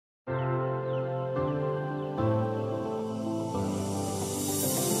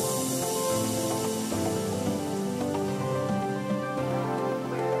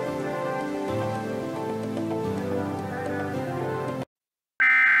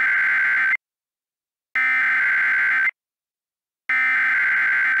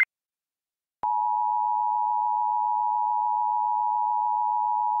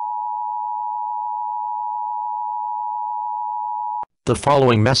The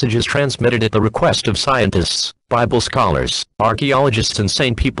following message is transmitted at the request of scientists, Bible scholars, archaeologists and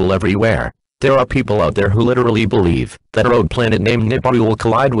sane people everywhere. There are people out there who literally believe that a rogue planet named Nibiru will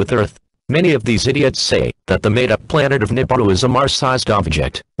collide with Earth. Many of these idiots say that the made-up planet of Nibiru is a Mars-sized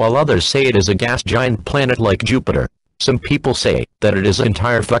object, while others say it is a gas giant planet like Jupiter. Some people say that it is an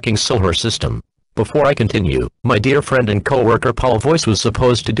entire fucking solar system. Before I continue, my dear friend and co-worker Paul Voice was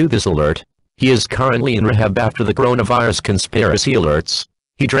supposed to do this alert. He is currently in rehab after the coronavirus conspiracy alerts.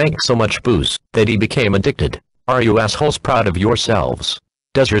 He drank so much booze that he became addicted. Are you assholes proud of yourselves?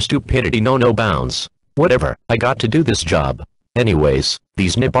 Does your stupidity know no bounds? Whatever, I got to do this job. Anyways,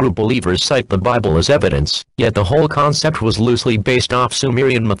 these Nibiru believers cite the Bible as evidence, yet the whole concept was loosely based off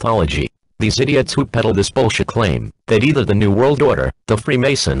Sumerian mythology. These idiots who peddle this bullshit claim that either the New World Order, the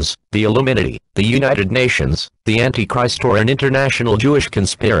Freemasons, the Illuminati, the United Nations, the Antichrist or an international Jewish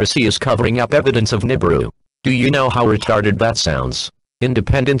conspiracy is covering up evidence of Nibiru. Do you know how retarded that sounds?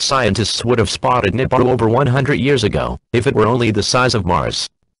 Independent scientists would have spotted Nibiru over 100 years ago, if it were only the size of Mars.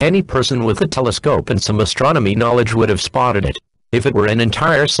 Any person with a telescope and some astronomy knowledge would have spotted it. If it were an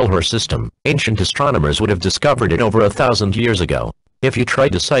entire solar system, ancient astronomers would have discovered it over 1,000 years ago. If you try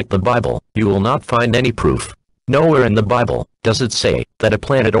to cite the Bible, you will not find any proof. Nowhere in the Bible does it say that a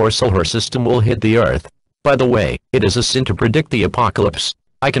planet or solar system will hit the Earth. By the way, it is a sin to predict the apocalypse.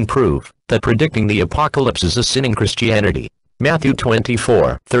 I can prove that predicting the apocalypse is a sin in Christianity. Matthew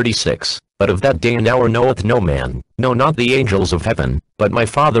 24:36. But of that day and hour knoweth no man, no not the angels of heaven, but my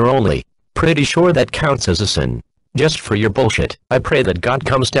Father only. Pretty sure that counts as a sin. Just for your bullshit, I pray that God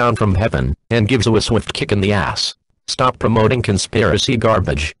comes down from heaven and gives you a swift kick in the ass. Stop promoting conspiracy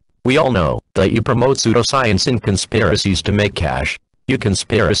garbage. We all know that you promote pseudoscience and conspiracies to make cash. You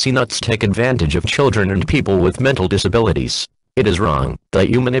conspiracy nuts take advantage of children and people with mental disabilities. It is wrong that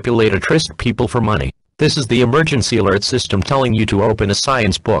you manipulate or twist people for money. This is the emergency alert system telling you to open a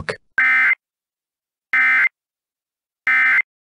science book.